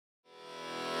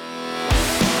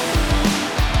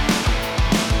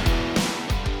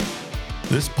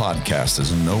This podcast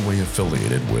is in no way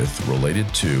affiliated with,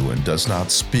 related to, and does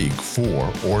not speak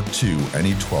for or to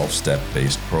any 12-step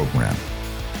based program.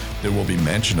 There will be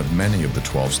mention of many of the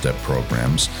 12-step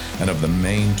programs and of the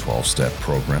main 12-step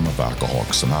program of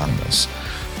Alcoholics Anonymous.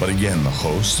 But again, the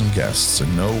hosts and guests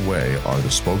in no way are the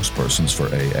spokespersons for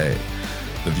AA.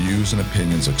 The views and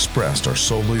opinions expressed are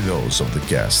solely those of the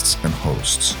guests and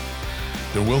hosts.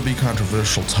 There will be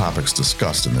controversial topics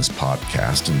discussed in this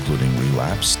podcast, including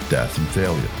relapse, death, and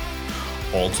failure.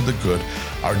 All to the good,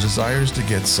 our desire is to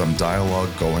get some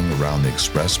dialogue going around the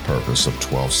express purpose of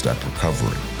 12-step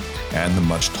recovery and the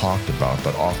much talked about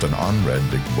but often unread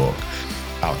big book,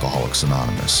 Alcoholics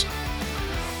Anonymous.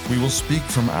 We will speak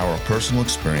from our personal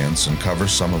experience and cover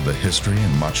some of the history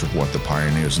and much of what the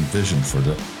pioneers envisioned for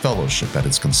the fellowship at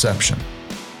its conception.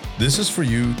 This is for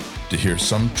you to hear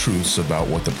some truths about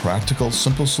what the practical,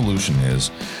 simple solution is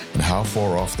and how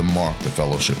far off the mark the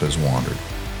fellowship has wandered.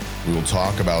 We will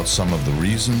talk about some of the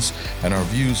reasons and our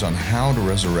views on how to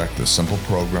resurrect the simple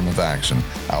program of action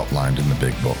outlined in the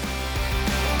big book.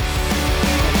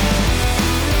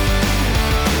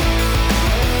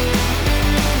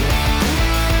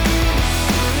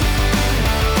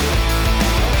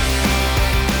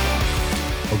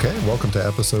 Okay, welcome to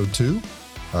episode 2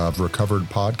 of Recovered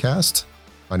Podcast.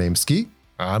 My name's Ski.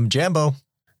 I'm Jambo.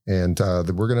 And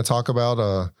we're going to talk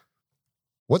about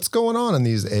what's going on in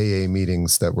these AA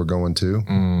meetings that we're going to.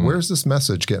 Where's this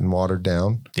message getting watered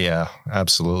down? Yeah,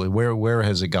 absolutely. Where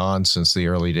has it gone since the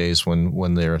early days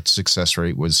when their success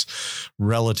rate was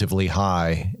relatively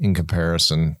high in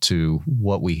comparison to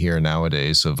what we hear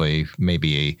nowadays of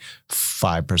maybe a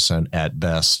 5% at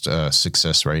best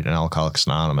success rate in Alcoholics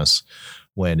Anonymous,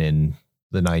 when in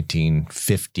the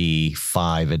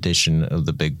 1955 edition of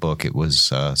the big book, it was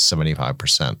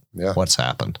 75%. Yeah. What's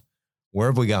happened? Where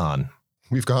have we gone?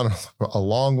 We've gone a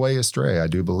long way astray, I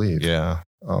do believe. Yeah.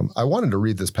 I wanted to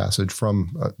read this passage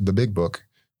from the big book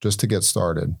just to get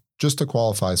started, just to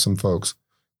qualify some folks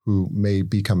who may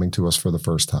be coming to us for the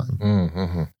first time.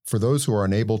 Mm-hmm. For those who are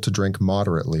unable to drink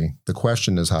moderately, the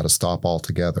question is how to stop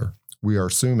altogether. We are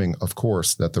assuming, of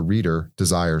course, that the reader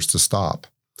desires to stop.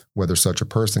 Whether such a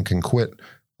person can quit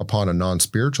upon a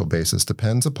non-spiritual basis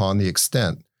depends upon the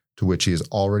extent to which he has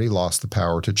already lost the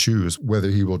power to choose whether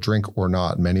he will drink or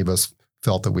not. Many of us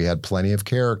felt that we had plenty of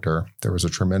character. There was a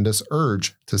tremendous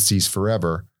urge to cease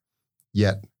forever,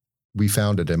 yet we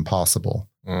found it impossible.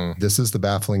 This is the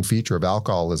baffling feature of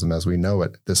alcoholism as we know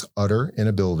it, this utter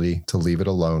inability to leave it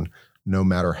alone, no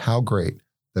matter how great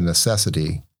the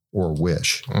necessity or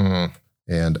wish.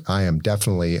 And I am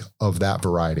definitely of that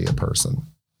variety of person.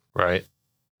 Right.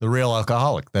 The real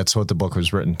alcoholic. That's what the book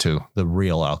was written to. The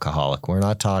real alcoholic. We're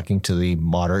not talking to the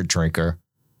moderate drinker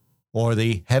or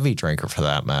the heavy drinker for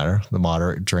that matter. The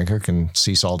moderate drinker can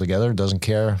cease altogether. Doesn't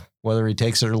care whether he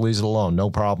takes it or leaves it alone. No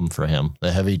problem for him.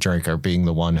 The heavy drinker being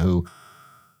the one who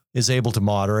is able to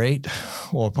moderate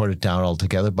or put it down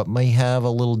altogether, but may have a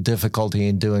little difficulty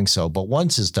in doing so. But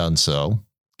once he's done so,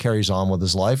 carries on with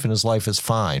his life and his life is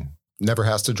fine. Never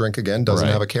has to drink again. Doesn't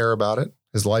Right. have a care about it.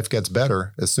 His life gets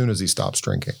better as soon as he stops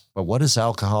drinking. But what is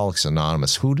Alcoholics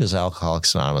Anonymous? Who does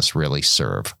Alcoholics Anonymous really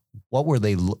serve? Who were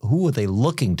they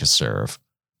looking to serve?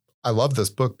 I love this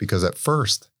book because at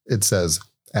first it says,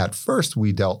 at first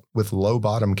we dealt with low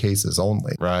bottom cases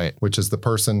only, Right. which is the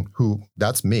person who,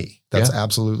 that's me. That's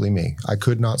absolutely me. I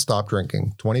could not stop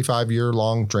drinking.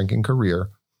 25-year-long drinking career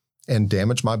and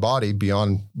damaged my body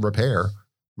beyond repair.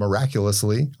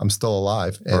 Miraculously, I'm still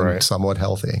alive and somewhat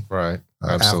healthy. Right.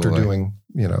 After doing,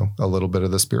 a little bit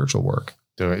of the spiritual work.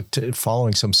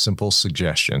 Following some simple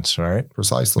suggestions, right?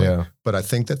 Precisely. Yeah. But I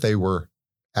think that they were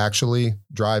actually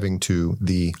driving to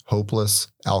the hopeless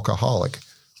alcoholic,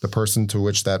 the person to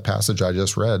which that passage I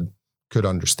just read could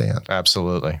understand.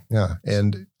 Absolutely. Yeah.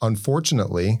 And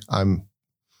unfortunately, I'm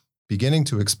beginning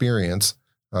to experience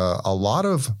a lot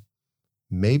of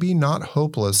maybe not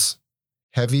hopeless,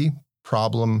 heavy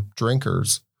problem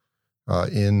drinkers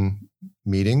in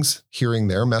meetings, hearing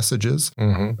their messages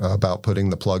about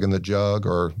putting the plug in the jug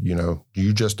or,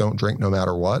 you just don't drink no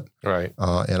matter what. Right.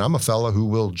 And I'm a fellow who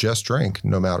will just drink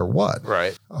no matter what.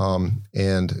 Right.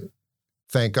 And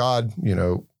thank God,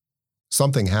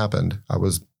 something happened. I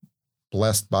was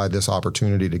blessed by this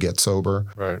opportunity to get sober.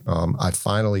 Right. I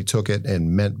finally took it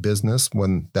and meant business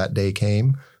when that day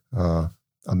came. A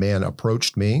man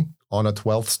approached me on a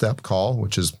 12th step call,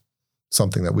 which is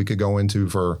something that we could go into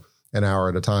for an hour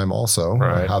at a time also,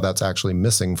 how that's actually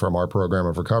missing from our program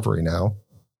of recovery now.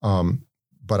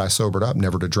 But I sobered up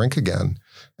never to drink again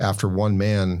after one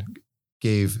man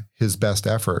gave his best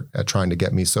effort at trying to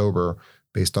get me sober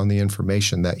based on the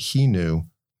information that he knew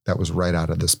that was right out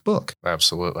of this book.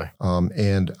 Absolutely.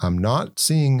 And I'm not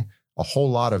seeing a whole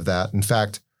lot of that. In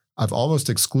fact, I've almost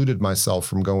excluded myself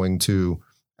from going to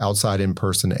outside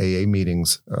in-person AA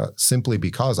meetings simply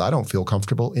because I don't feel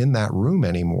comfortable in that room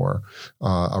anymore.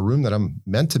 A room that I'm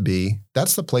meant to be,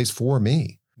 that's the place for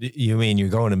me. You mean you're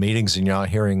going to meetings and you're not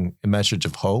hearing a message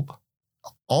of hope?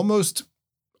 Almost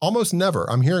never.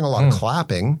 I'm hearing a lot of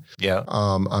clapping. Yeah.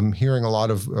 I'm hearing a lot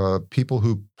of people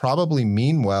who probably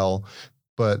mean well,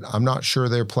 but I'm not sure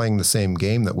they're playing the same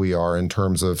game that we are in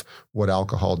terms of what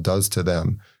alcohol does to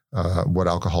them, what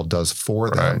alcohol does for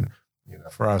them. You know.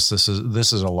 For us, this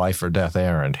is a life or death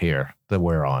errand here that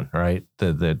we're on, right?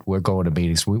 That we're going to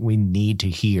meetings. We need to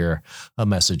hear a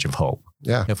message of hope.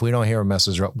 Yeah. If we don't hear a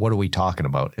message, what are we talking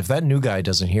about? If that new guy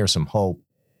doesn't hear some hope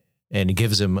and it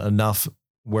gives him enough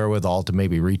wherewithal to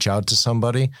maybe reach out to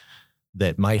somebody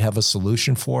that might have a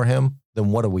solution for him,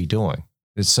 then what are we doing?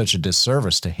 It's such a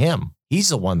disservice to him. He's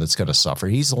the one that's going to suffer.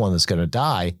 He's the one that's going to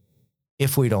die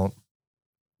if we don't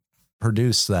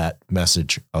produce that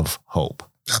message of hope.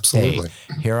 Absolutely.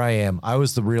 Hey, here I am. I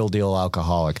was the real deal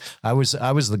alcoholic. I was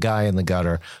the guy in the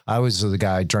gutter. I was the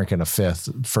guy drinking a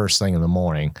fifth first thing in the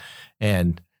morning.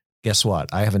 And guess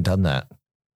what? I haven't done that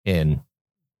in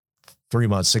 3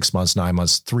 months, 6 months, 9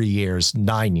 months, 3 years,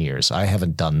 9 years. I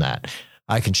haven't done that.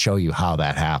 I can show you how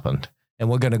that happened. And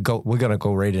we're going to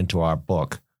go right into our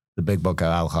book, the big book of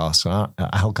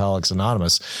Alcoholics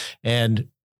Anonymous, and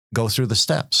go through the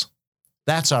steps.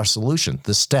 That's our solution,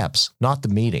 the steps, not the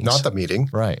meetings. Not the meeting.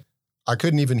 Right. I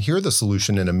couldn't even hear the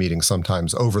solution in a meeting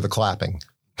sometimes over the clapping.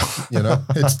 You know,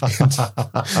 it's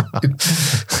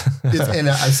and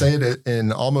I say it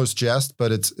in almost jest,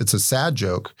 but it's a sad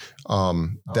joke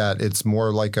that it's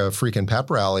more like a freaking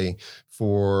pep rally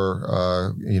for,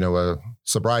 a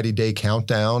sobriety day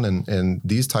countdown and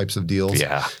these types of deals.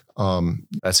 Yeah.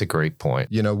 That's a great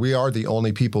point. You know, we are the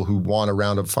only people who want a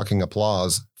round of fucking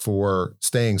applause for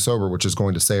staying sober, which is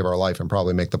going to save our life and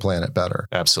probably make the planet better.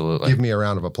 Absolutely. Give me a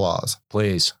round of applause.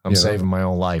 Please. I'm saving my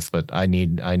own life, but I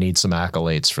need some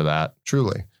accolades for that.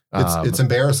 Truly. It's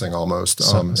embarrassing almost.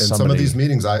 And some of these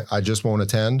meetings I just won't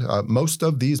attend. Most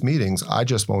of these meetings I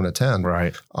just won't attend.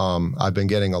 Right. I've been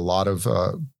getting a lot of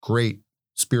great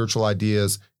spiritual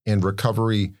ideas and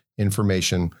recovery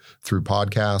information through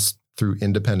podcasts, through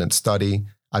independent study.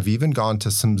 I've even gone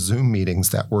to some Zoom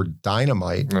meetings that were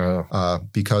dynamite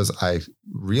because I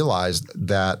realized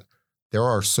that there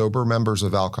are sober members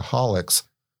of alcoholics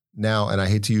now, and I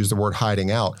hate to use the word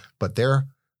hiding out, but they're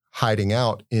hiding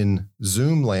out in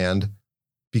Zoom land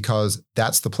because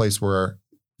that's the place where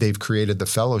they've created the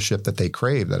fellowship that they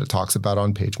crave, that it talks about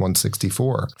on page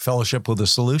 164. Fellowship with a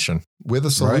solution. With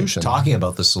a solution. Right. Talking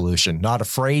about the solution, not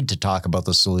afraid to talk about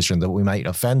the solution that we might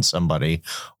offend somebody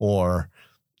or,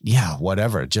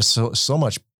 whatever. Just so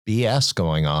much BS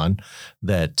going on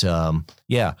that,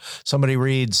 somebody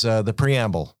reads the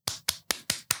preamble.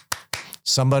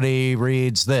 Somebody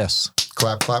reads this.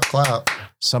 Clap, clap, clap.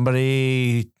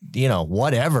 Somebody,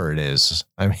 whatever it is.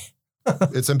 I mean,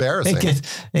 it's embarrassing.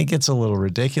 It gets a little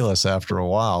ridiculous after a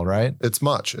while, right? It's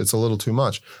a little too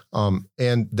much.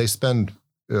 And they spend,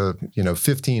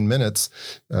 15 minutes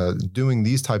doing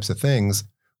these types of things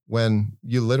when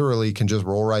you literally can just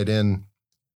roll right in,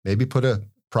 maybe put a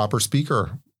proper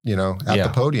speaker, at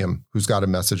the podium who's got a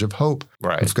message of hope,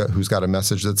 right? Who's got a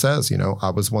message that says, I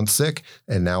was once sick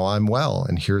and now I'm well,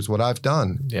 and here's what I've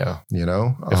done. Yeah.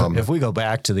 If we go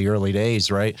back to the early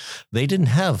days, right? They didn't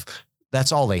have,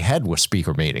 that's all they had was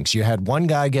speaker meetings. You had one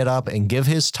guy get up and give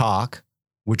his talk,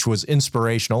 which was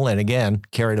inspirational. And again,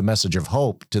 carried a message of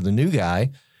hope to the new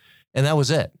guy. And that was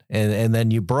it. And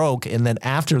then you broke. And then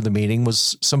after the meeting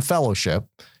was some fellowship.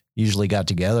 Usually got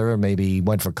together and maybe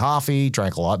went for coffee,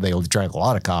 drank a lot. They drank a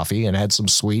lot of coffee and had some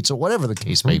sweets or whatever the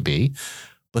case may be.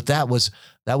 But that was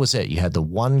it. You had the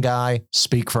one guy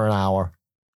speak for an hour,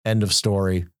 end of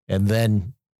story. And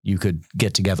then you could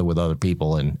get together with other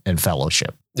people and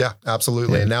fellowship. Yeah,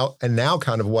 absolutely. Yeah. And now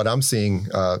kind of what I'm seeing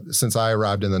since I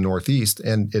arrived in the Northeast,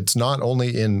 and it's not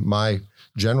only in my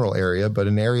general area, but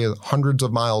an area hundreds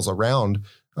of miles around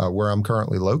where I'm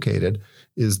currently located,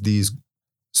 is these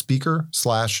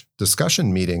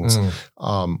speaker/discussion meetings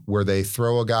where they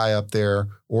throw a guy up there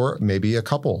or maybe a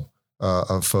couple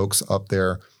of folks up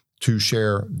there to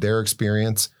share their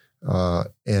experience.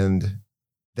 And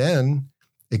then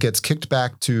it gets kicked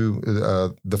back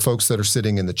to the folks that are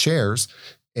sitting in the chairs.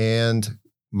 And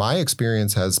my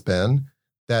experience has been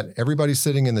that everybody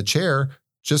sitting in the chair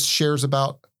just shares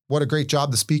about what a great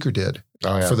job the speaker did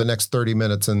for the next 30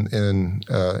 minutes in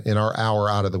our hour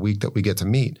out of the week that we get to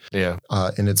meet. Yeah.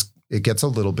 And it gets a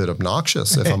little bit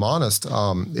obnoxious, if I'm honest.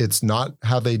 It's not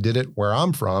how they did it where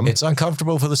I'm from. It's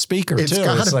uncomfortable for the speaker too.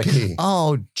 It's like, be.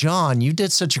 oh, John, you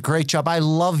did such a great job. I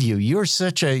love you. You're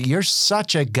such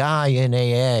a guy in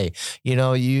AA. You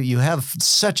know, you have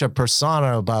such a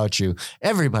persona about you.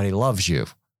 Everybody loves you.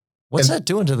 What's that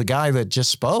doing to the guy that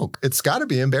just spoke? It's got to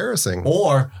be embarrassing.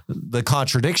 Or the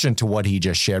contradiction to what he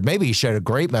just shared. Maybe he shared a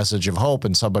great message of hope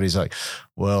and somebody's like,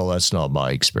 well, that's not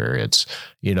my experience.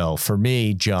 You know, for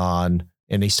me, John,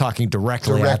 and he's talking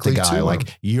directly at the guy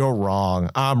like, you're wrong.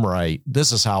 I'm right.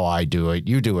 This is how I do it.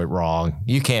 You do it wrong.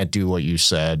 You can't do what you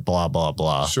said, blah, blah,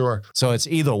 blah. Sure. So it's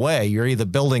either way. You're either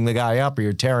building the guy up or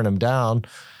you're tearing him down.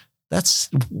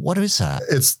 What is that?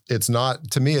 It's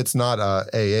not, to me, it's not a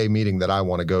AA meeting that I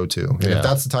want to go to. Yeah. If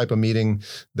that's the type of meeting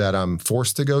that I'm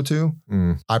forced to go to,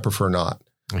 I prefer not.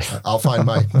 I'll find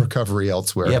my recovery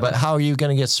elsewhere. Yeah, but how are you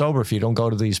going to get sober if you don't go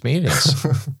to these meetings?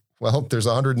 Well, there's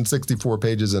 164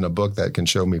 pages in a book that can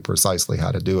show me precisely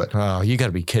how to do it. Oh, you got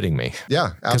to be kidding me.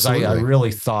 Yeah, absolutely. Because I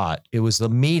really thought it was the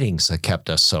meetings that kept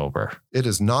us sober. It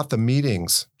is not the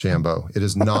meetings, Jambo. It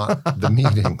is not the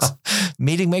meetings.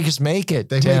 Meeting makers make it.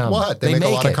 They make what? They make a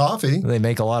lot of coffee. They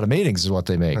make a lot of meetings is what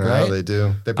they make, right? They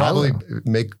do. They probably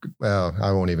make,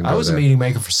 I won't even go there. I was a meeting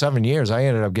maker for 7 years. I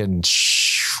ended up getting...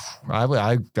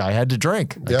 I had to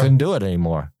drink. I couldn't do it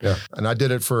anymore. Yeah, and I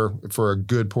did it for a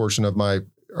good portion of my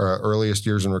earliest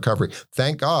years in recovery.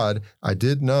 Thank God I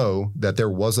did know that there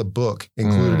was a book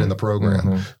included in the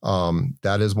program.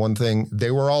 That is one thing.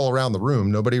 They were all around the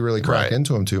room. Nobody really cracked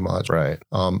into them too much. Right.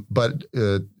 But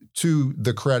to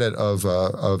the credit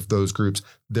of those groups,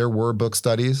 there were book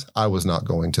studies. I was not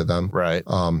going to them. Right.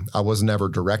 I was never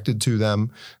directed to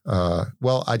them.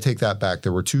 Well, I take that back.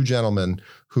 There were two gentlemen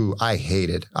who I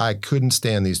hated. I couldn't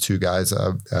stand these two guys,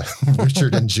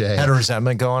 Richard and Jay. Had a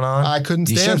resentment going on? I couldn't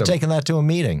stand them. You should have taken that to a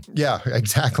meeting. Yeah,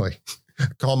 exactly.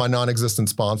 Call my non-existent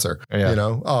sponsor, you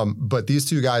know? But these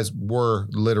two guys were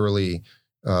literally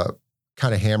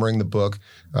kind of hammering the book.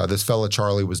 This fella,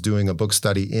 Charlie, was doing a book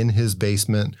study in his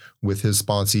basement with his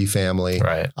sponsee family.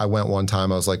 Right. I went one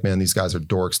time. I was like, man, these guys are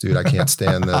dorks, dude. I can't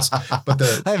stand this. But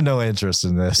I have no interest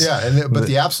in this. Yeah. But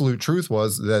the absolute truth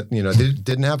was that, you know, they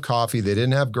didn't have coffee. They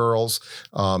didn't have girls.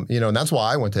 You know, and that's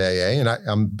why I went to AA. And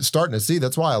I'm starting to see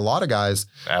that's why a lot of guys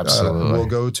will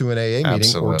go to an AA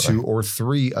meeting or 2 or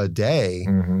 3 a day.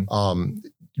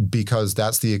 Because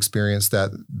that's the experience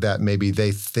that maybe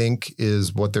they think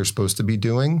is what they're supposed to be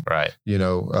doing. Right. You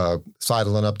know,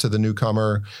 sidling up to the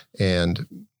newcomer and,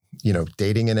 you know,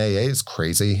 dating in AA is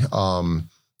crazy.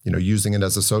 You know, using it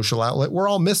as a social outlet. We're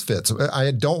all misfits.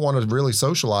 I don't want to really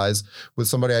socialize with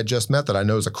somebody I just met that I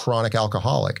know is a chronic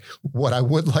alcoholic. What I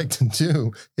would like to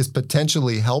do is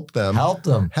potentially help them,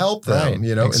 right.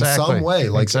 You know, in some way.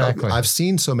 Like I've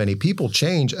seen so many people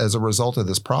change as a result of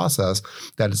this process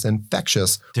that it's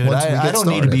infectious. Dude, I don't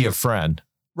need to be a friend.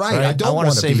 Right. I want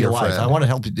to save your life. I want to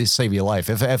help you save your life.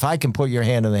 If I can put your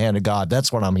hand in the hand of God,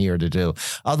 that's what I'm here to do.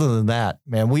 Other than that,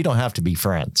 man, we don't have to be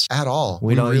friends at all.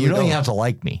 You don't even have to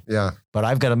like me. Yeah. But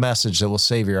I've got a message that will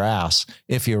save your ass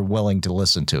if you're willing to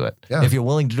listen to it. Yeah. If you're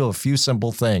willing to do a few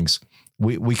simple things,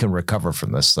 we can recover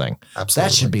from this thing. Absolutely.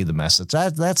 That should be the message.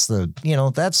 That's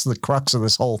the crux of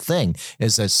this whole thing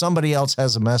is that somebody else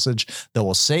has a message that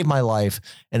will save my life.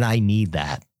 And I need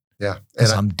that. Yeah.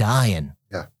 Because I'm dying.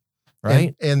 Yeah.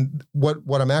 Right. And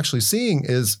what I'm actually seeing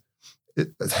is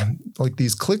like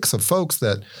these cliques of folks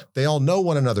that they all know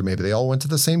one another. Maybe they all went to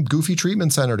the same goofy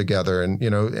treatment center together. And, you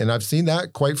know, and I've seen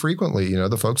that quite frequently. You know,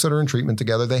 the folks that are in treatment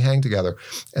together, they hang together.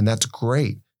 And that's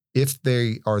great. If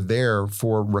they are there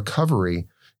for recovery,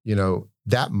 you know,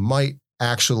 that might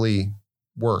actually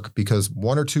work because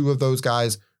 1 or 2 of those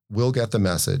guys will get the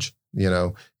message. You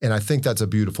know, and I think that's a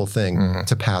beautiful thing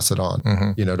to pass it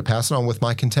on, you know, to pass it on with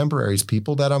my contemporaries,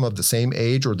 people that I'm of the same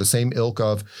age or the same ilk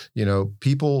of, you know,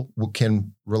 people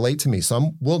can relate to me.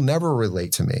 Some will never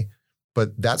relate to me,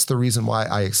 but that's the reason why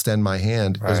I extend my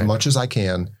hand as much as I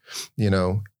can, you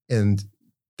know, and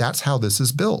that's how this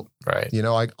is built. Right. You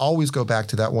know, I always go back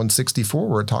to that 164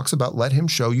 where it talks about let him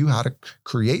show you how to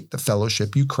create the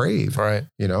fellowship you crave. Right.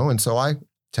 You know, and so I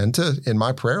tend to, in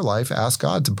my prayer life, ask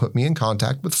God to put me in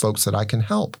contact with folks that I can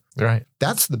help. Right.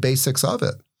 That's the basics of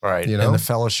it. Right. You know? And the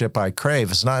fellowship I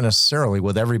crave is not necessarily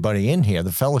with everybody in here.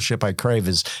 The fellowship I crave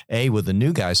is with the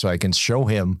new guy so I can show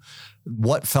him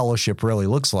what fellowship really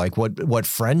looks like, what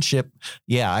friendship.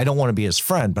 Yeah, I don't want to be his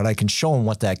friend, but I can show him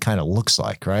what that kind of looks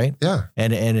like. Right. Yeah.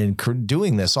 And in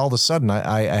doing this, all of a sudden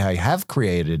I have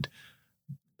created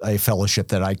a fellowship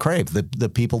that I crave, the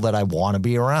people that I want to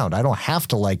be around. I don't have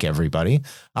to like everybody.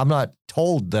 I'm not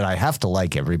told that I have to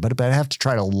like everybody, but I have to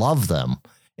try to love them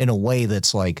in a way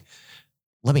that's like,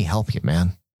 let me help you,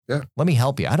 man. Yeah. Let me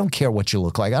help you. I don't care what you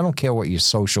look like. I don't care what your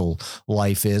social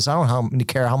life is. I don't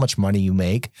care how much money you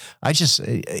make.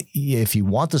 If you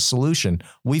want the solution,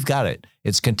 we've got it.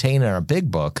 It's contained in our big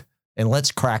book, and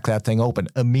let's crack that thing open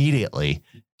immediately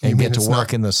and get to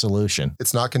work in the solution.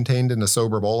 It's not contained in a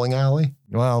sober bowling alley?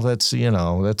 Well, that's.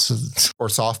 Or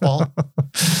softball?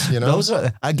 Those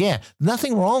are, again,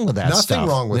 nothing wrong with that stuff. Nothing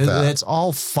wrong with that. It's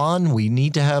all fun. We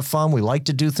need to have fun. We like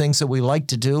to do things that we like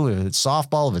to do. If it's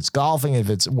softball, if it's golfing, if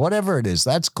it's whatever it is,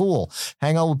 that's cool.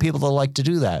 Hang out with people that like to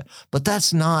do that. But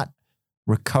that's not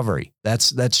recovery. That's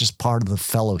just part of the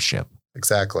fellowship.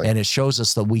 Exactly. And it shows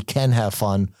us that we can have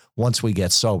fun once we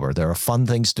get sober. There are fun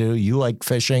things to do. You like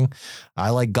fishing.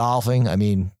 I like golfing. I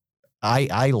mean,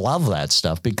 I love that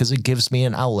stuff because it gives me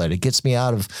an outlet. It gets me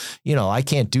out of, I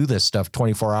can't do this stuff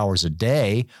 24 hours a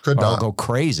day. I'll go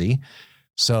crazy.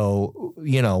 So,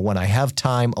 when I have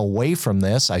time away from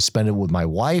this, I spend it with my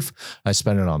wife. I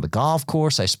spend it on the golf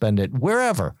course. I spend it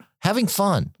wherever, having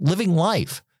fun, living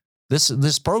life.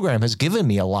 This program has given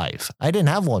me a life. I didn't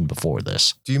have one before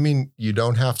this. Do you mean you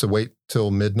don't have to wait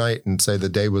till midnight and say the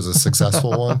day was a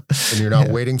successful one? And you're not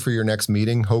waiting for your next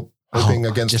meeting, hoping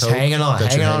against just hope? Hanging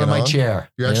on in my chair.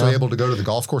 You're actually able to go to the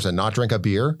golf course and not drink a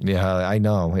beer? Yeah, I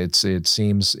know. It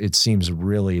seems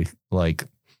really like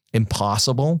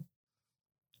impossible,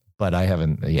 but I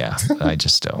haven't. Yeah, I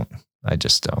just don't.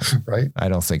 Right. I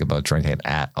don't think about drinking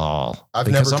at all.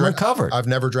 I'm recovered. I've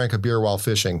never drank a beer while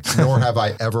fishing, nor have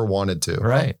I ever wanted to.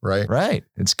 Right.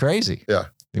 It's crazy. Yeah.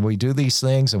 We do these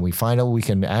things and we find out we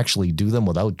can actually do them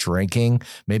without drinking,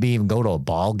 maybe even go to a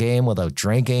ball game without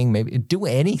drinking, maybe do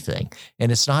anything.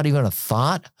 And it's not even a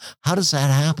thought. How does that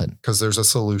happen? Because there's a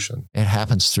solution. It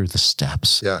happens through the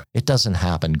steps. Yeah. It doesn't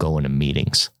happen going to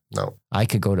meetings. No. I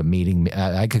could go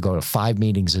to 5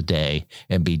 meetings a day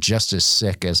and be just as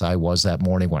sick as I was that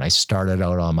morning when I started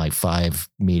out on my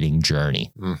 5-meeting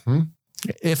journey. Mm-hmm.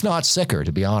 If not sicker,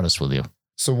 to be honest with you.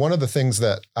 So one of the things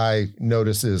that I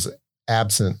notice is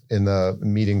absent in the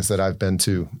meetings that I've been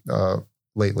to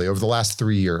lately, over the last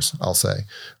 3 years, I'll say,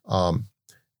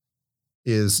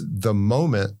 is the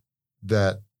moment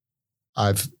that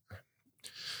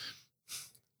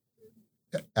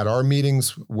at our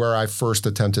meetings where I first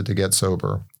attempted to get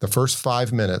sober, the first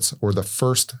 5 minutes or the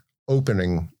first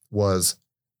opening was,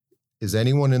 is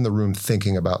anyone in the room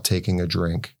thinking about taking a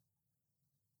drink?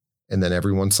 And then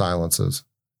everyone silences.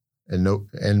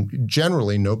 And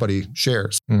generally nobody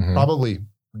shares. Mm-hmm. Probably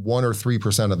 1 or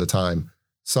 3% of the time,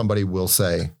 somebody will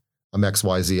say, I'm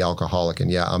XYZ alcoholic,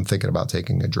 and yeah, I'm thinking about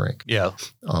taking a drink. Yeah.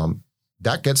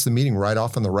 That gets the meeting right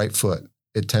off on the right foot.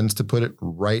 It tends to put it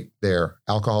right there.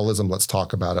 Alcoholism, let's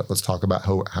talk about it. Let's talk about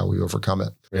how we overcome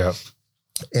it. Yeah.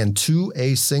 And to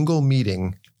a single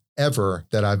meeting ever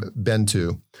that I've been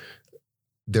to,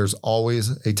 there's always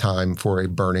a time for a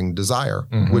burning desire,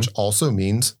 mm-hmm. which also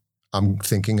means I'm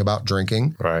thinking about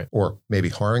drinking, right, or maybe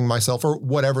harming myself, or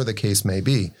whatever the case may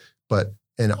be. But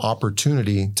an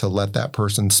opportunity to let that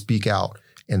person speak out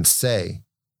and say,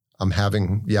 I'm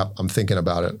thinking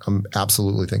about it. I'm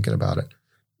absolutely thinking about it,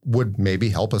 would maybe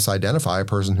help us identify a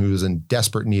person who is in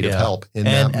desperate need of help in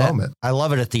that moment. I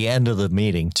love it at the end of the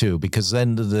meeting too, because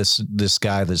then this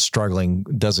guy that's struggling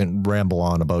doesn't ramble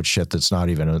on about shit that's not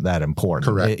even that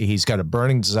important. Correct. He's got a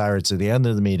burning desire. It's at the end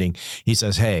of the meeting. He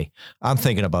says, hey, I'm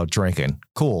thinking about drinking.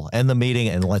 Cool. End the meeting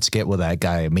and let's get with that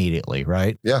guy immediately.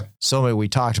 Right. Yeah. So we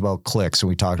talked about clicks, and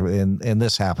we talked about, and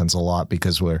this happens a lot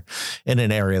because we're in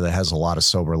an area that has a lot of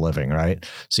sober living. Right.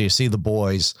 So you see the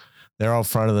boys, they're out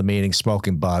front of the meeting,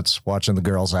 smoking butts, watching the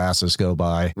girls' asses go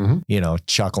by, mm-hmm.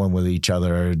 Chuckling with each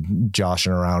other,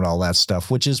 joshing around, all that stuff,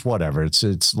 which is whatever.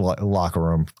 It's locker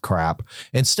room crap.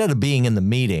 Instead of being in the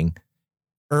meeting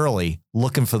early,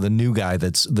 looking for the new guy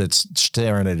that's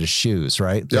staring at his shoes,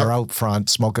 right? Yep. They're out front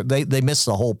smoking. They miss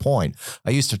the whole point. I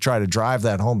used to try to drive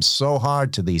that home so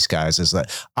hard to these guys, is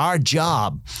that our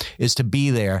job is to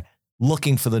be there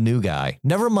looking for the new guy.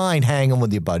 Never mind hanging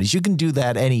with your buddies. You can do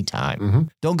that anytime. Mm-hmm.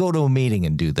 Don't go to a meeting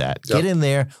and do that. Yep. Get in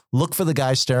there, look for the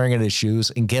guy staring at his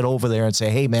shoes, and get over there and say,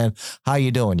 hey, man, how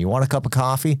you doing? You want a cup of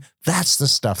coffee? That's the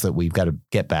stuff that we've got to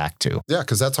get back to. Yeah,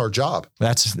 because that's our job.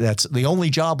 That's the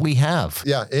only job we have.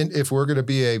 Yeah, and if we're going to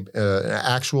be an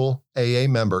actual AA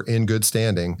member in good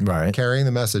standing, right, carrying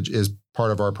the message is part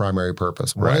of our primary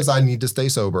purpose. One right. is I need to stay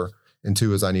sober. And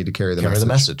 2 is I need to carry the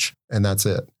message. And that's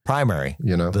it. Primary.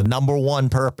 The number one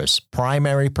purpose,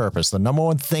 primary purpose, the number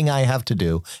one thing I have to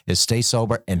do is stay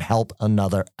sober and help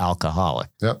another alcoholic.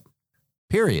 Yep.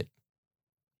 Period.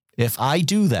 If I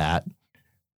do that,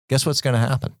 guess what's going to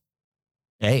happen?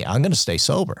 Hey, I'm going to stay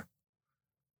sober.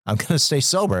 I'm going to stay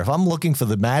sober. If I'm looking for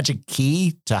the magic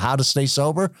key to how to stay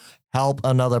sober, help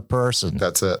another person.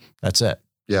 That's it. That's it.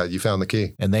 Yeah, you found the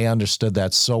key. And they understood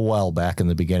that so well back in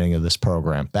the beginning of this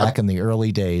program. Back in the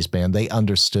early days, man, they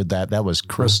understood that. That was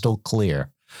crystal clear.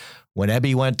 When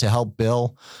Ebby went to help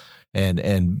Bill, and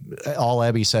all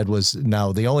Ebby said was,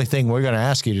 now, the only thing we're going to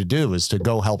ask you to do is to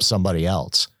go help somebody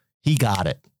else. He got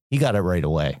it. He got it right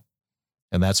away.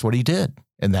 And that's what he did.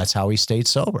 And that's how he stayed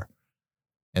sober.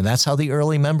 And that's how the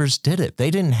early members did it. They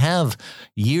didn't have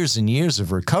years and years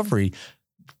of recovery.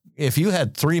 If you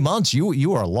had 3 months, you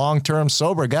were a long-term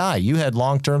sober guy. You had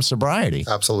long-term sobriety.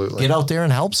 Absolutely. Get out there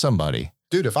and help somebody.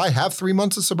 Dude, if I have 3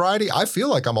 months of sobriety, I feel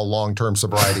like I'm a long-term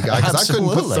sobriety guy because I couldn't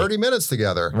put 30 minutes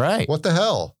together. Right. What the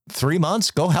hell? 3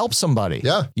 months, go help somebody.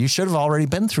 Yeah. You should have already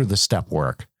been through the step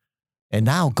work. And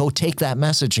now go take that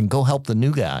message and go help the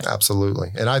new guy. Absolutely.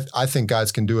 And I think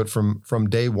guys can do it from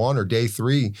day one or day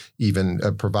three, even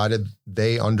provided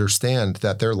they understand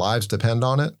that their lives depend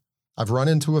on it. I've run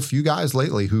into a few guys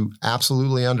lately who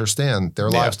absolutely understand their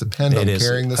lives depend on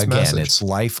carrying this message. Again, it's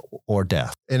life or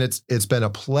death. And it's been a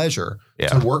pleasure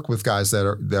to work with guys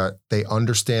that they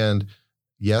understand,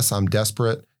 yes, I'm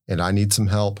desperate and I need some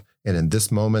help. And in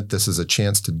this moment, this is a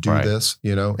chance to do this,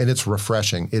 and it's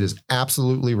refreshing. It is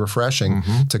absolutely refreshing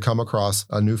to come across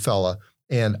a new fella.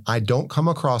 And I don't come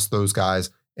across those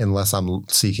guys unless I'm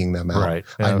seeking them out. Right.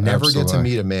 I never get to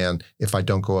meet a man if I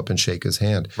don't go up and shake his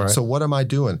hand. Right. So what am I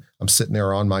doing? I'm sitting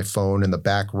there on my phone in the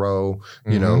back row,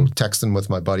 texting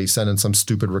with my buddy, sending some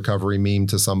stupid recovery meme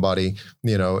to somebody.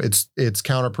 It's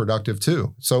counterproductive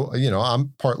too. So,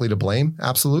 I'm partly to blame.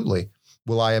 Absolutely.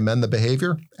 Will I amend the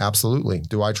behavior? Absolutely.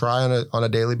 Do I try on a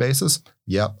daily basis?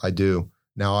 Yep, I do.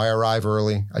 Now I arrive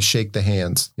early. I shake the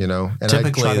hands, and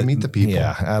typically, I try to meet the people.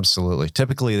 Yeah, absolutely.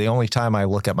 Typically, the only time I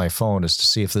look at my phone is to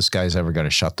see if this guy's ever going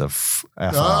to shut the F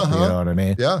up. You know what I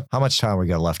mean? Yeah. How much time we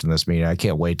got left in this meeting? I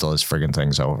can't wait till this friggin'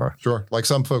 thing's over. Sure. Like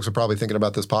some folks are probably thinking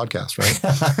about this podcast,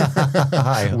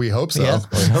 right? We hope so. Yeah,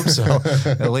 we hope so.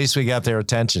 At least we got their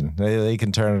attention. They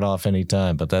can turn it off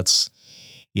anytime, but that's,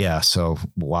 yeah. So,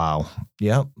 wow.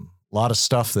 Yep. A lot of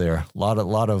stuff there. A lot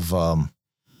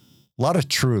of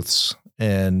truths.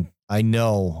 And I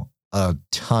know a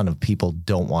ton of people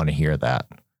don't want to hear that.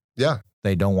 Yeah.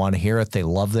 They don't want to hear it. They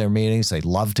love their meetings. They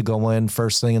love to go in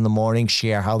first thing in the morning,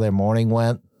 share how their morning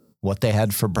went, what they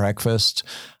had for breakfast,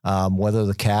 whether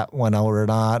the cat went out or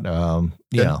not.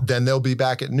 Then they'll be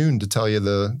back at noon to tell you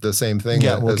the same thing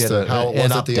we'll as get to how it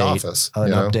was at the update, office.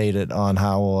 Updated on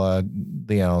how,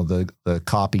 the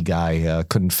copy guy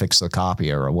couldn't fix the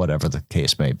copier or whatever the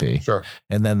case may be. Sure.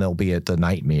 And then they'll be at the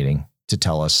night meeting to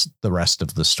tell us the rest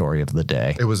of the story of the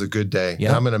day. It was a good day. Yeah.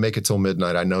 And I'm going to make it till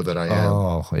midnight. I know that I am.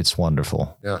 Oh, it's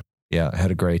wonderful. Yeah. Yeah. I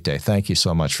had a great day. Thank you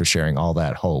so much for sharing all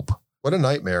that hope. What a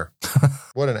nightmare.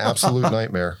 What an absolute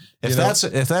nightmare.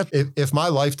 If my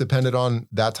life depended on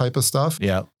that type of stuff,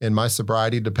 and my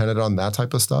sobriety depended on that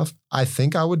type of stuff, I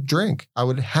think I would drink. I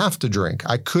would have to drink.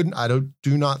 I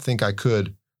do not think I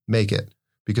could make it,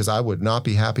 because I would not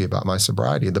be happy about my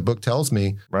sobriety. The book tells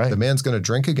me the man's going to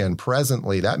drink again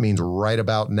presently. That means right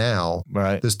about now,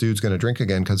 this dude's going to drink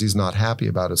again because he's not happy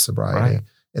about his sobriety. Right.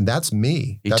 And that's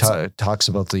me. He talks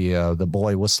about the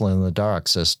boy whistling in the dark,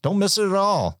 says, don't miss it at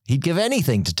all. He'd give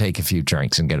anything to take a few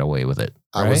drinks and get away with it.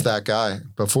 I was that guy.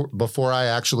 Before I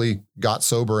actually got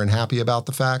sober and happy about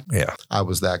the fact, I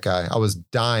was that guy. I was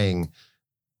dying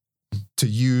to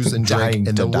use and drink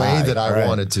in the way that I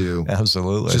wanted to.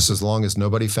 Absolutely. Just as long as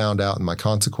nobody found out and my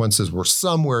consequences were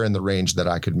somewhere in the range that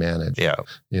I could manage. Yeah.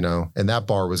 And that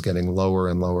bar was getting lower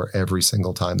and lower every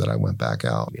single time that I went back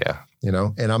out. Yeah.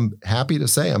 And I'm happy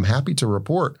to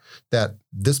report that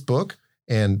this book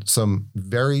and some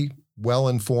very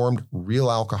well-informed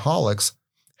real alcoholics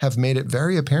have made it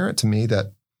very apparent to me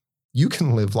that you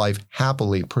can live life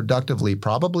happily, productively,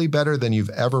 probably better than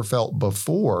you've ever felt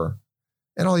before.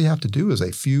 And all you have to do is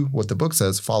what the book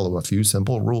says, follow a few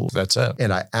simple rules. That's it.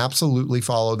 And I absolutely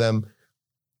follow them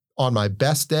on my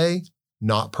best day,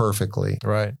 not perfectly.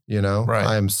 Right.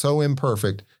 I am so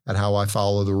imperfect at how I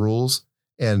follow the rules,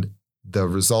 and the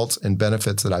results and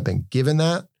benefits that I've been given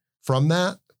from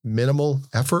that minimal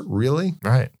effort really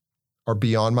are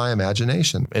beyond my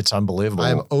imagination. It's unbelievable.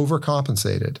 I am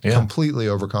overcompensated, completely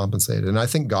overcompensated. And I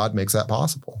think God makes that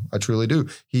possible. I truly do.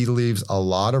 He leaves a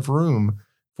lot of room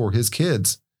for his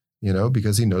kids,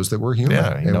 because he knows that we're human,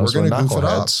 and we're going to goof it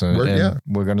up.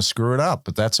 We're going to screw it up,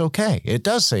 but that's okay. It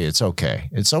does say it's okay.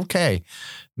 It's okay,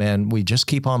 man. We just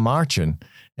keep on marching,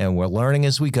 and we're learning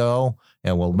as we go,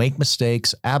 and we'll make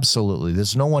mistakes. Absolutely.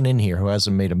 There's no one in here who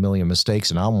hasn't made a million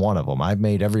mistakes, and I'm one of them. I've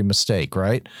made every mistake,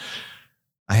 right?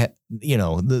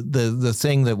 The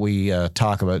thing that we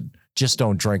talk about, just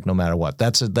don't drink no matter what.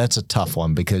 That's a tough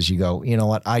one because you go, you know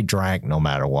what? I drank no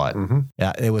matter what.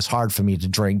 Yeah, it was hard for me to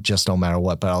drink just no matter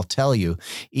what. But I'll tell you,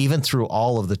 even through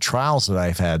all of the trials that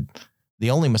I've had,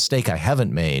 the only mistake I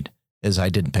haven't made is I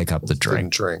didn't pick up the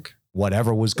drink.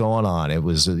 Whatever was going on, it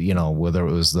was, whether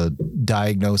it was the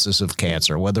diagnosis of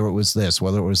cancer, whether it was this,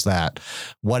 whether it was that,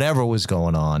 whatever was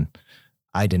going on,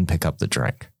 I didn't pick up the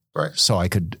drink. Right. So I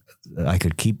could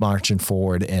keep marching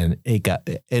forward, and it got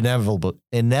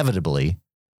inevitably,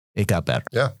 it got better.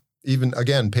 Yeah. Even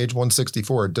again, page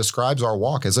 164, it describes our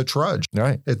walk as a trudge.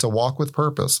 Right. It's a walk with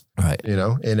purpose. Right.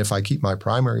 And if I keep my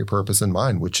primary purpose in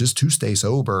mind, which is to stay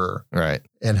sober. Right.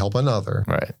 And help another.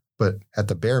 Right. But at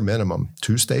the bare minimum,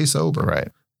 to stay sober. Right.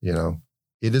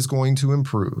 It is going to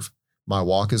improve. My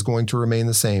walk is going to remain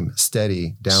the same,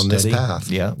 steady down this path.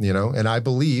 Yeah. And I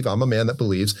believe, I'm a man that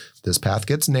believes this path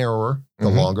gets narrower the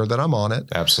longer that I'm on it.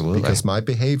 Absolutely. Because my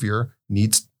behavior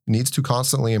needs to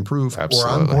constantly improve.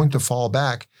 Absolutely. Or I'm going to fall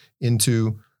back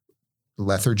into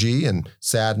lethargy and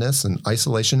sadness and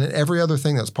isolation and every other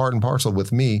thing that's part and parcel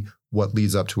with me, what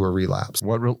leads up to a relapse.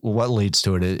 What leads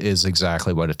to it is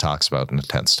exactly what it talks about in the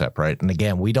 10th step, right? And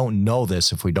again, we don't know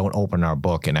this if we don't open our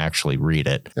book and actually read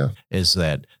it, is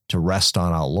that to rest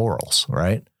on our laurels,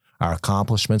 right? Our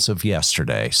accomplishments of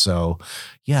yesterday. So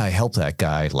yeah, I helped that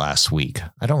guy last week.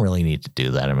 I don't really need to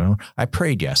do that anymore. I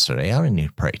prayed yesterday. I don't need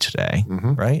to pray today,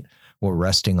 right? We're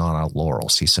resting on our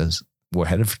laurels. He says, we're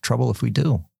headed for trouble if we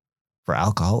do. For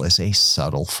alcohol is a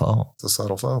subtle foe. It's a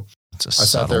subtle foe. It's a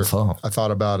subtle foe. I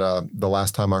thought about the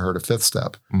last time I heard a 5th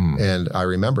step, and I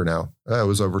remember now, it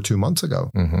was over 2 months ago.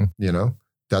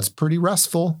 That's pretty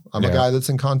restful. I'm a guy that's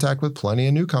in contact with plenty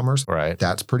of newcomers. Right.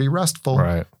 That's pretty restful.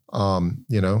 Right.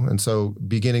 And so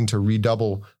beginning to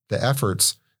redouble the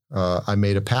efforts, I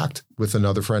made a pact with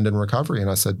another friend in recovery, and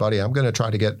I said, buddy, I'm going to try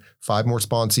to get 5 more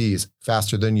sponsees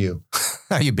faster than you.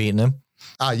 Are you beating him?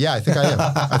 Yeah, I think I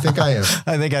am.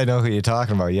 I think I know who you're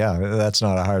talking about. Yeah, that's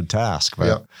not a hard task.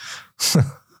 But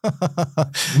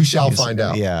we shall find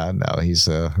out. Yeah, no,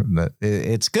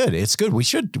 it's good. It's good. We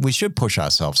should push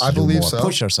ourselves to do more.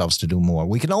 Push ourselves to do more.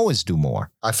 We can always do more.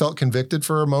 I felt convicted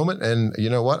for a moment, and you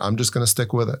know what? I'm just going to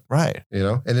stick with it. Right.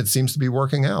 And it seems to be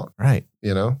working out. Right.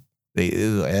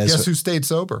 Guess who stayed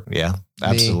sober? Yeah,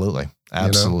 absolutely. Me.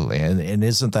 Absolutely. And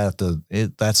isn't that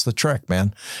that's the trick,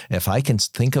 man? If I can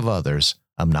think of others,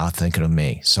 I'm not thinking of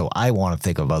me. So I want to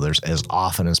think of others as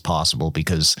often as possible,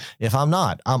 because if I'm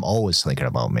not, I'm always thinking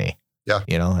about me. Yeah.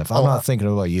 If I'm not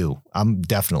thinking about you, I'm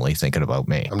definitely thinking about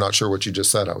me. I'm not sure what you just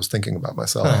said. I was thinking about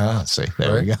myself. See,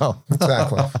 there we go.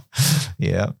 Exactly.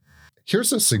 Yeah.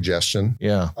 Here's a suggestion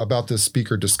about this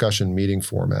speaker discussion meeting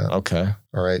format. Okay.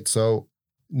 All right. So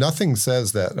nothing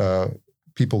says that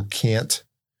people can't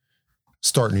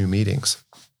start new meetings,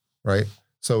 right?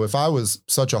 So if I was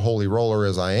such a holy roller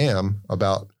as I am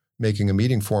about making a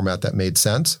meeting format that made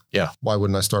sense, why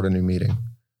wouldn't I start a new meeting?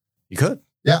 You could.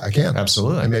 Yeah, I can.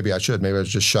 Absolutely. And maybe I should. Maybe I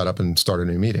should just shut up and start a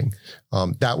new meeting.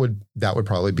 That would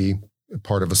probably be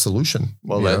part of a solution.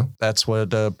 Well, that's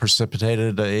what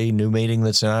precipitated a new meeting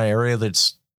that's in our area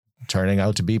that's turning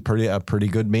out to be a pretty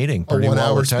good meeting. A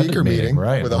 1-hour speaker meeting,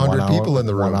 right? With 100 people in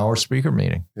the room. 1-hour speaker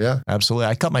meeting. Yeah. Absolutely.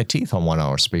 I cut my teeth on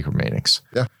 1-hour speaker meetings.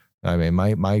 Yeah. I mean,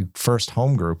 my first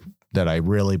home group that I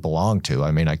really belonged to,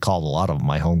 I mean, I called a lot of them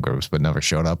my home groups, but never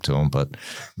showed up to them. But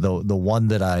the one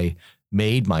that I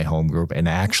made my home group and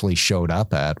actually showed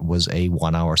up at was a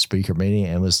 1-hour speaker meeting.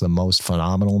 It was the most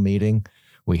phenomenal meeting.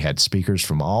 We had speakers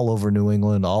from all over New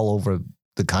England, all over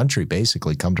the country,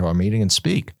 basically come to our meeting and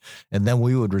speak. And then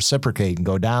we would reciprocate and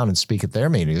go down and speak at their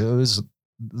meeting. It was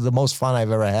the most fun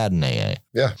I've ever had in AA.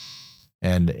 Yeah.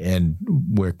 And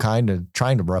we're kind of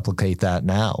trying to replicate that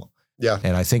now. Yeah.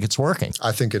 And I think it's working.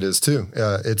 I think it is too.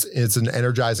 It's an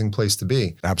energizing place to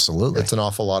be. Absolutely. It's an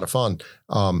awful lot of fun.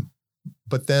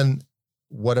 But then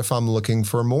what if I'm looking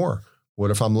for more?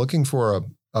 What if I'm looking for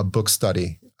a book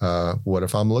study? What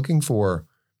if I'm looking for,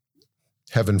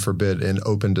 heaven forbid, an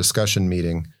open discussion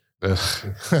meeting?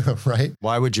 Right?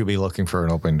 Why would you be looking for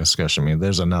an open discussion meeting?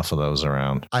 There's enough of those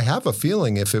around. I have a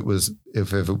feeling if it was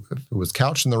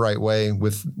couched in the right way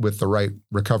with the right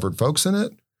recovered folks in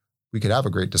it, we could have a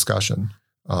great discussion,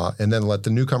 and then let the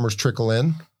newcomers trickle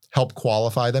in, help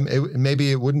qualify them.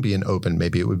 Maybe it wouldn't be an open,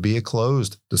 maybe it would be a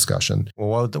closed discussion.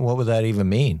 Well, what would that even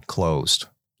mean? Closed?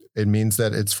 It means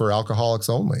that it's for alcoholics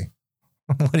only.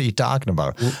 What are you talking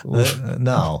about?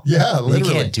 No. Yeah, literally. You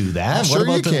can't do that. Sure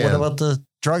you can. What about the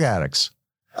drug addicts?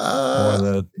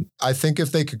 I think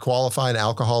if they could qualify an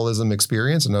alcoholism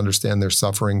experience and understand they're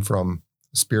suffering from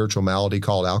a spiritual malady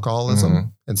called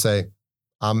alcoholism and say,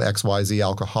 I'm XYZ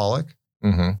alcoholic,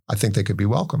 I think they could be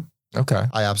welcome. Okay.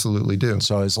 I absolutely do.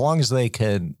 So as long as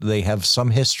they have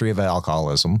some history of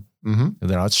alcoholism, and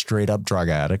they're not straight up drug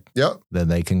addict, then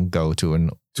they can go to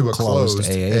a closed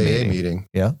AA meeting. meeting.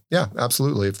 Yeah. Yeah,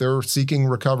 absolutely. If they're seeking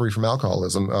recovery from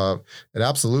alcoholism, it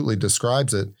absolutely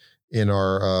describes it in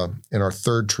our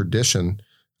third tradition.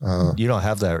 You don't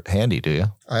have that handy, do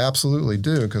you? I absolutely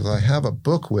do, because I have a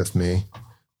book with me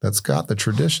that's got the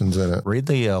traditions in it. Read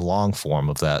the long form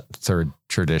of that third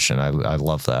tradition. I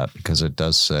love that because it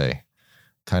does say,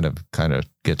 kind of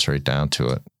gets right down to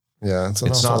it. Yeah, it's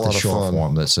not the short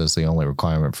form that says the only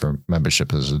requirement for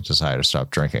membership is a desire to stop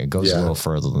drinking. It goes a little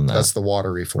further than that. That's the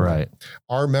watery form. Right.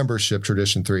 Our membership,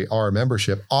 tradition 3, our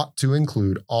membership ought to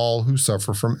include all who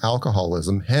suffer from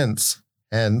alcoholism. Hence,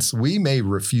 we may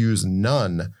refuse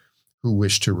none who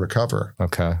wish to recover.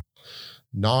 Okay.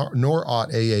 Nor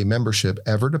ought AA membership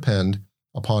ever depend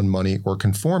upon money or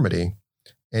conformity.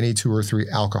 Any 2 or 3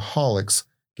 alcoholics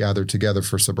gathered together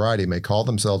for sobriety may call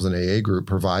themselves an AA group,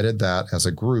 provided that as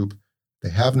a group, they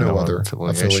have no other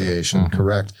affiliation.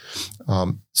 Correct.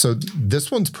 So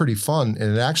this one's pretty fun,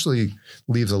 and it actually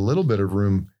leaves a little bit of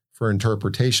room for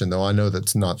interpretation, though I know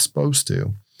that's not supposed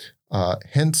to.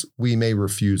 Hence, we may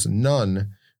refuse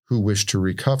none who wish to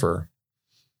recover.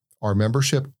 Our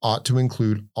membership ought to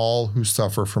include all who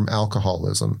suffer from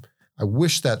alcoholism. I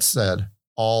wish that said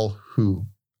all who,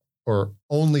 or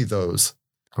only those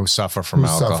who suffer from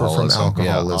alcoholism.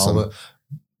 Yeah,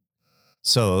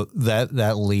 so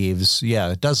that leaves,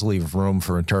 it does leave room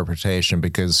for interpretation,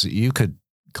 because you could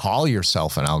call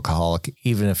yourself an alcoholic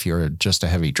even if you're just a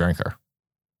heavy drinker.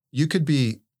 You could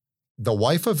be the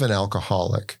wife of an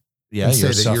alcoholic. Yeah,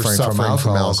 you're suffering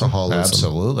from alcoholism.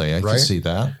 Absolutely. I can see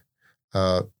that.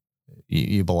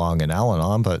 You belong in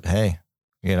Al-Anon, but hey,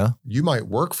 you might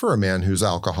work for a man who's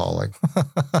alcoholic,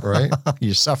 right?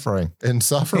 You're suffering. And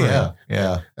suffering.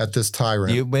 Yeah. At this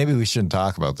tyrant. Maybe we shouldn't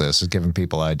talk about this. It's giving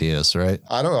people ideas, right?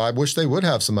 I don't know. I wish they would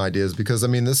have some ideas, because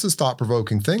this is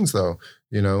thought-provoking things, though.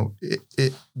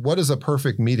 What does a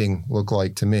perfect meeting look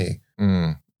like to me?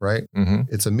 Right? Mm-hmm.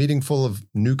 It's a meeting full of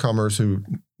newcomers who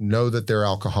know that they're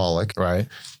alcoholic. Right.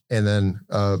 And then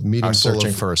a meeting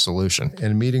searching for a solution.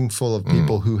 And a meeting full of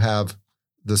people who have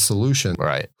the solution,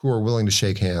 right? Who are willing to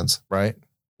shake hands, right?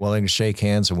 Willing to shake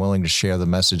hands and willing to share the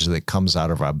message that comes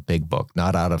out of our big book,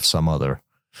 not out of some other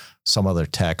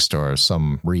text or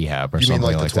some rehab or something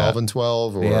like that. You mean like the 12 and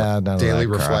 12 or daily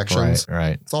reflections?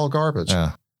 Right. It's all garbage.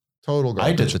 Yeah. Total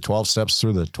garbage. I did the 12 steps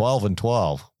through the 12 and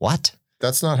 12. What?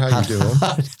 That's not how you do them.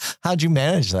 How'd you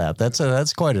manage that?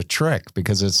 That's quite a trick,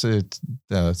 because it's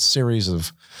a series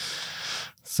of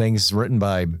things written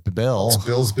by Bill. It's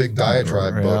Bill's big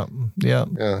diatribe book. Yeah.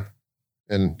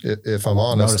 And if I'm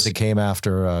honest, notice it came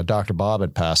after Dr. Bob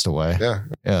had passed away.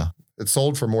 Yeah. It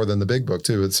sold for more than the big book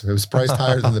too. It was priced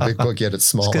higher than the big book, yet it's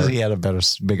smaller. Because he had a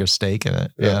bigger stake in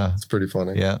it. Yeah. It's pretty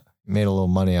funny. Yeah. Made a little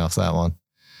money off that one.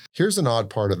 Here's an odd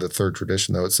part of the third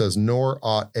tradition, though. It says, nor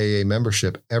ought AA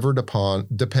membership ever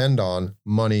depend on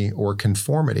money or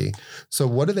conformity. So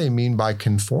what do they mean by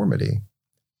conformity?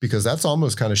 Because that's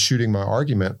almost kind of shooting my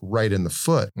argument right in the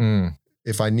foot.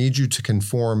 If I need you to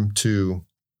conform to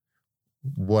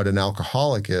what an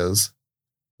alcoholic is,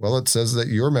 well, it says that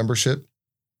your membership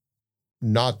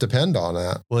not depend on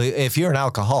that. Well, if you're an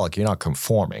alcoholic, you're not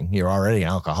conforming. You're already an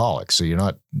alcoholic. So you're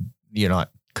not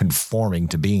conforming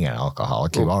to being an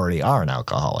alcoholic. You already are an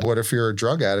alcoholic. What if you're a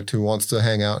drug addict who wants to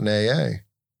hang out in AA?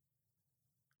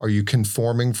 Are you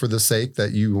conforming for the sake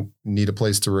that you need a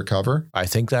place to recover? I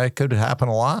think that could happen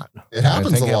a lot. It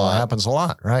happens a lot. It happens a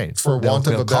lot, right? For want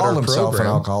of a better program. They'll call themselves an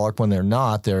alcoholic when they're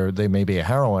not. They may be a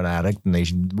heroin addict, and they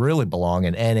really belong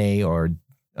in NA or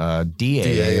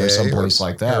DAA or someplace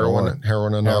like that.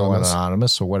 Heroin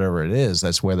Anonymous. Or whatever it is.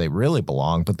 That's where they really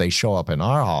belong, but they show up in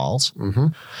our halls. Mm-hmm.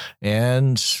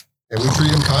 And we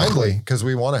treat them kindly because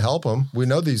we want to help them. We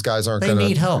know these guys aren't going to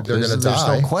need help. They're going to die.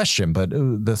 There's no question. But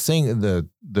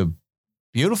the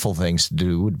beautiful things to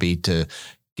do would be to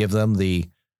give them the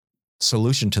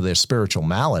solution to their spiritual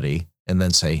malady, and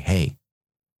then say, "Hey,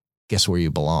 guess where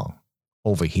you belong?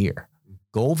 Over here.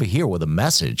 Go over here with a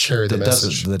message."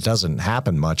 That doesn't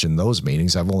happen much in those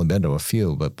meetings. I've only been to a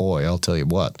few, but boy, I'll tell you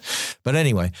what. But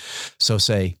anyway, so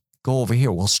say, go over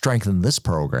here. We'll strengthen this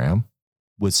program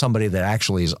with somebody that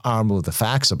actually is armed with the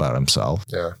facts about himself.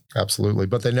 Yeah, absolutely.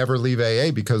 But they never leave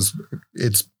AA because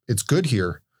it's good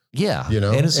here. Yeah.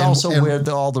 And it's also where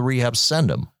all the rehabs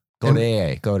send them. Go to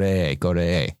AA, go to AA, go to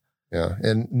AA. Yeah.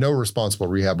 And no responsible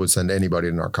rehab would send anybody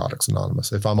to Narcotics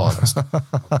Anonymous, if I'm honest.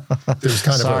 There's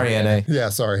kind NA. Yeah,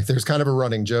 sorry. There's kind of a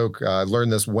running joke. I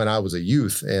learned this when I was a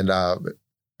youth, and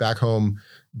back home,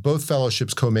 both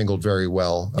fellowships commingled very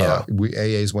well. Yeah. We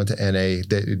AAs went to NA.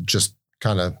 They just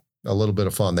kind of a little bit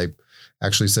of fun. They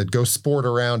actually said, go sport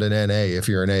around in NA if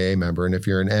you're an AA member. And if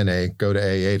you're an NA, go to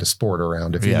AA to sport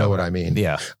around, if you know what I mean.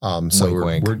 Yeah. So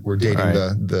wink, we're dating right.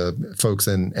 the folks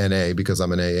in NA because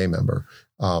I'm an AA member.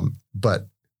 But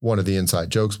one of the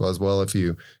inside jokes was, well, if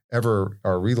you ever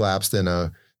are relapsed in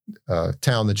a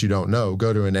town that you don't know,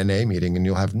 go to an NA meeting and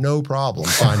you'll have no problem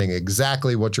finding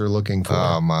exactly what you're looking for.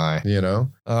 Oh my. You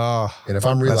know? Oh, and if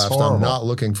I'm relapsed, horrible. I'm not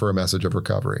looking for a message of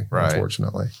recovery,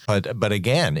 unfortunately. But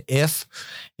again, if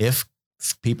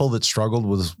people that struggled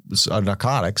with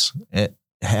narcotics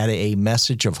had a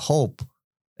message of hope,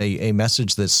 a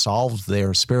message that solved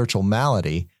their spiritual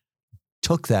malady,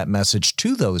 took that message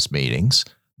to those meetings,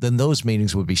 then those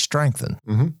meetings would be strengthened.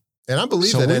 Mm-hmm. And I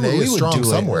believe that NA is strong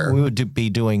somewhere. We would be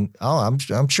doing,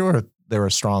 I'm sure there are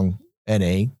strong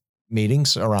NA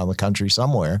meetings around the country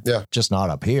somewhere. Yeah. Just not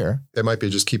up here. They might be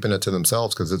just keeping it to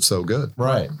themselves because it's so good.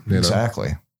 Right. Exactly.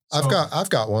 I've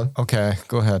got one. Okay,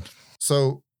 go ahead.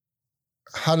 So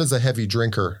how does a heavy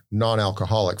drinker,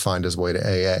 non-alcoholic, find his way to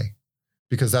AA?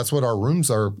 Because that's what our rooms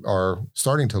are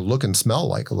starting to look and smell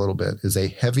like a little bit, is a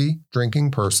heavy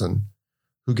drinking person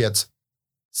who gets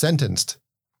sentenced,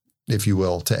 if you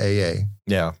will, to AA.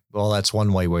 Yeah. Well, that's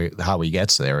one way how he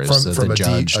gets there is from the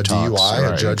judge a talks. DUI.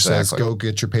 Right, a judge says, go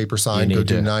get your paper signed, go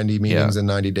do 90 meetings in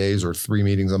 90 days or 3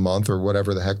 meetings a month or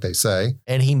whatever the heck they say.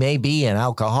 And he may be an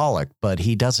alcoholic, but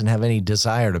he doesn't have any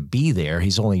desire to be there.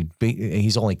 He's only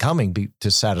coming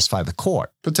to satisfy the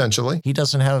court. Potentially. He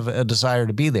doesn't have a desire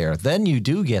to be there. Then you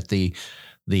do get the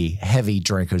heavy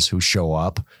drinkers who show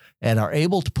up and are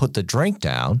able to put the drink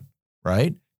down,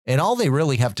 right? And all they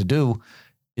really have to do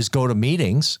is go to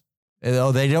meetings.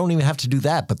 They don't even have to do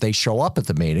that, but they show up at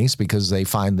the meetings because they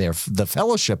find the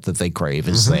fellowship that they crave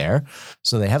is there.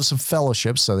 So they have some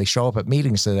fellowship. So they show up at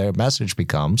meetings. So their message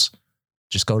becomes,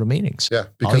 just go to meetings. Yeah.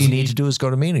 All you need to do is go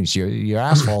to meetings. Your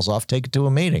ass falls off, take it to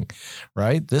a meeting,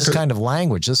 right? This kind of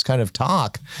language, this kind of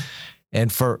talk.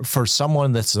 And for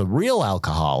someone that's a real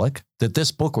alcoholic that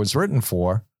this book was written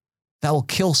for, that will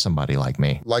kill somebody like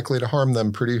me. Likely to harm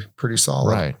them pretty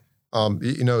solid. Right.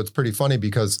 It's pretty funny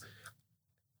because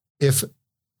if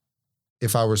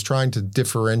I was trying to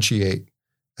differentiate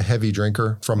a heavy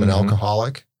drinker from an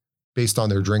alcoholic based on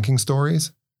their drinking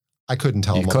stories, I couldn't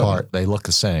tell them apart. They look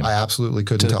the same. I absolutely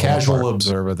couldn't tell them apart. To the casual apart.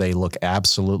 observer, they look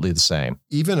absolutely the same.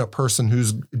 Even a person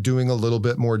who's doing a little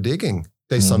bit more digging,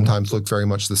 they sometimes look very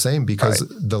much the same because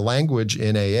the language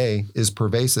in AA is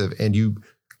pervasive and you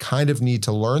kind of need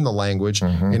to learn the language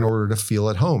in order to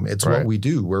feel at home. It's what we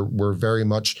do. We're very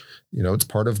much, it's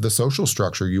part of the social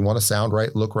structure. You want to sound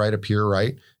right, look right, appear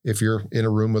right. If you're in a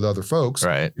room with other folks,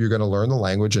 you're going to learn the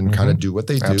language and kind of do what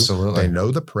they do. Absolutely. They know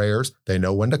the prayers. They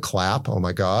know when to clap. Oh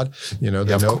my God. They know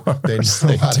how to, offer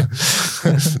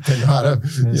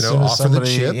the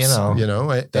chips,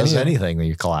 does anything that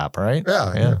you clap, right?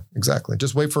 Yeah, exactly.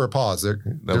 Just wait for a pause.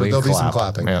 There'll be some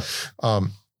clapping. Yeah.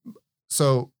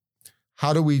 So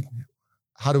how do we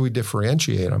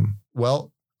differentiate them?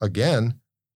 Well, again,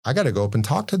 I got to go up and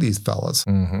talk to these fellas.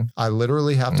 I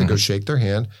literally have to go shake their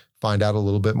hand, find out a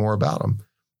little bit more about them.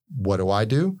 What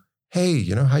do? Hey,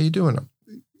 how you doing?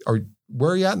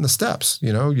 Where are you at in the steps?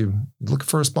 You looking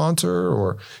for a sponsor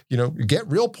or, get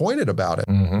real pointed about it.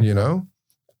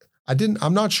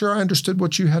 I'm not sure I understood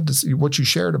what you had to see, what you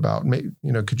shared about.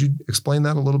 Could you explain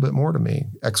that a little bit more to me?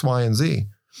 X, Y, and Z,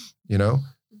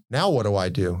 Now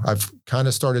what do? I've kind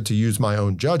of started to use my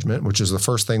own judgment, which is the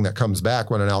first thing that comes back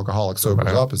when an alcoholic sobers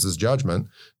up is his judgment,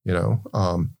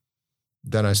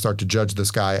 Then I start to judge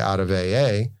this guy out of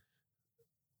AA.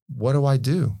 What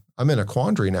do? I'm in a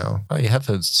quandary now. Well, you have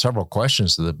several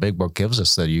questions that the big book gives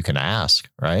us that you can ask,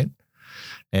 right?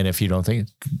 And if you don't think,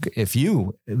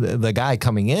 the guy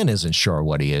coming in isn't sure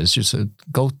what he is, just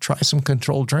go try some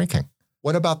controlled drinking.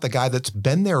 What about the guy that's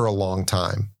been there a long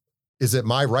time? Is it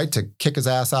my right to kick his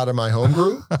ass out of my home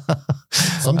group?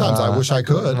 Sometimes I wish I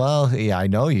could. Well, yeah, I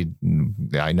know you.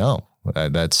 I know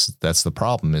that's the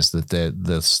problem is that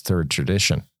this third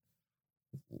tradition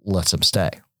lets him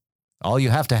stay. All you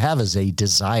have to have is a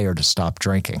desire to stop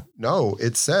drinking. No,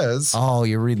 it says. Oh,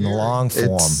 you're reading the long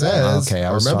form. It says okay,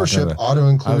 our membership ought to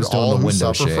include all who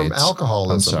suffer from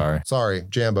alcoholism. I'm sorry. Sorry,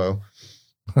 Jambo.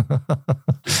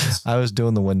 I was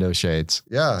doing the window shades.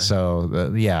 Yeah. So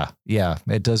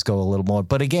it does go a little more.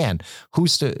 But again,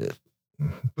 who's to?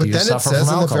 But then it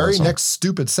says in the very next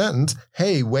stupid sentence,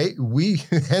 "Hey, wait,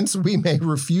 hence we may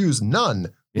refuse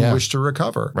none who wish to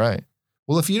recover." Right.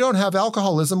 Well, if you don't have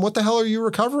alcoholism, what the hell are you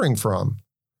recovering from?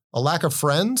 A lack of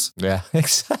friends? Yeah.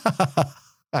 That's a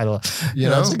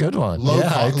good one. Low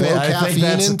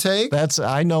caffeine intake.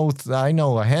 I know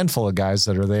a handful of guys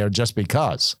that are there just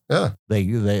because. Yeah.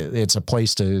 It's a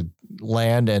place to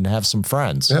land and have some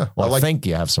friends. Yeah, Or think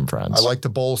you have some friends. I like to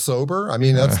bowl sober. I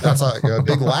mean, that's a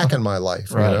big lack in my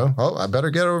life. Right. You know, oh, I better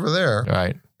get over there.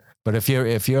 Right. But if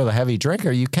you're the heavy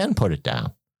drinker, you can put it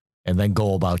down and then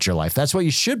go about your life. That's what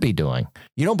you should be doing.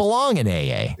 You don't belong in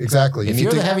AA. Exactly. If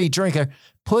you're the heavy drinker,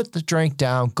 put the drink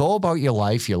down, go about your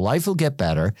life. Your life will get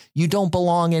better. You don't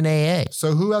belong in AA.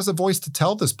 So who has a voice to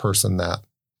tell this person that?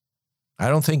 I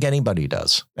don't think anybody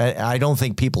does. I don't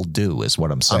think people do, is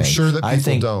what I'm saying. I'm sure that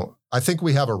people don't. I think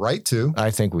we have a right to. I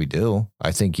think we do.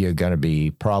 I think you're going to be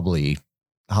probably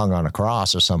hung on a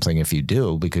cross or something if you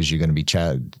do, because you're going to be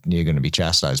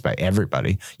chastised by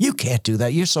everybody. You can't do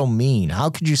that. You're so mean. How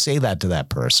could you say that to that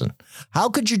person? How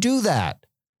could you do that?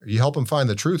 You help them find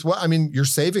the truth. Well, I mean, you're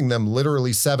saving them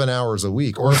literally 7 hours a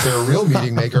week, or if they're a real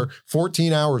meeting maker,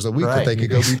 14 hours a week that they could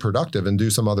go be productive and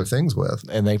do some other things with.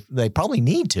 And they probably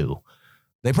need to.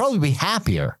 They'd probably be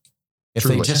happier if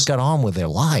they just got on with their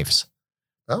lives.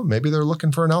 Oh, maybe they're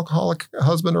looking for an alcoholic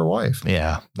husband or wife.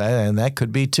 Yeah, and that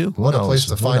could be too. What a place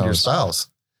to find your spouse.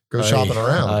 Go shopping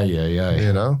around. Yeah.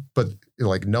 You know, but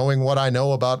like knowing what I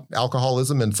know about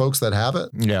alcoholism and folks that have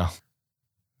it. Yeah.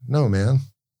 No, man,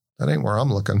 that ain't where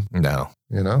I'm looking. No.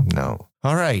 You know? No.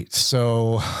 All right.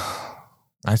 So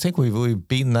I think we've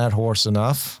beaten that horse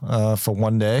enough for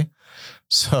one day.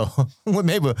 So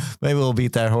maybe we'll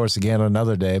beat that horse again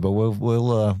another day, but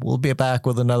we'll be back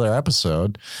with another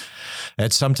episode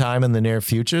at some time in the near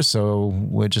future. So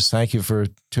we just thank you for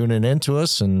tuning in to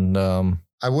us. And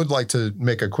I would like to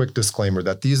make a quick disclaimer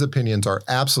that these opinions are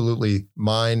absolutely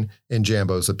mine and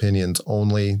Jambo's opinions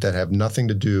only, that have nothing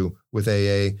to do with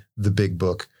AA, the Big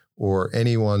Book, or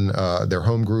anyone, their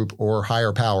home group or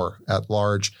higher power at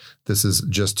large. This is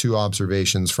just two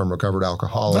observations from recovered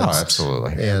alcoholics. Oh,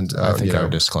 absolutely. And I think our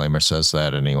disclaimer says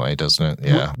that anyway, doesn't it?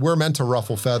 Yeah. We're meant to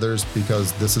ruffle feathers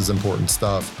because this is important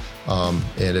stuff.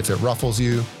 And if it ruffles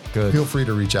you, feel free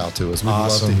to reach out to us. We'd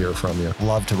love to hear from you.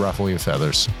 Love to ruffle your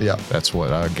feathers. Yeah. That's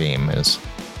what our game is.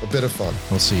 A bit of fun.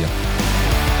 We'll see you.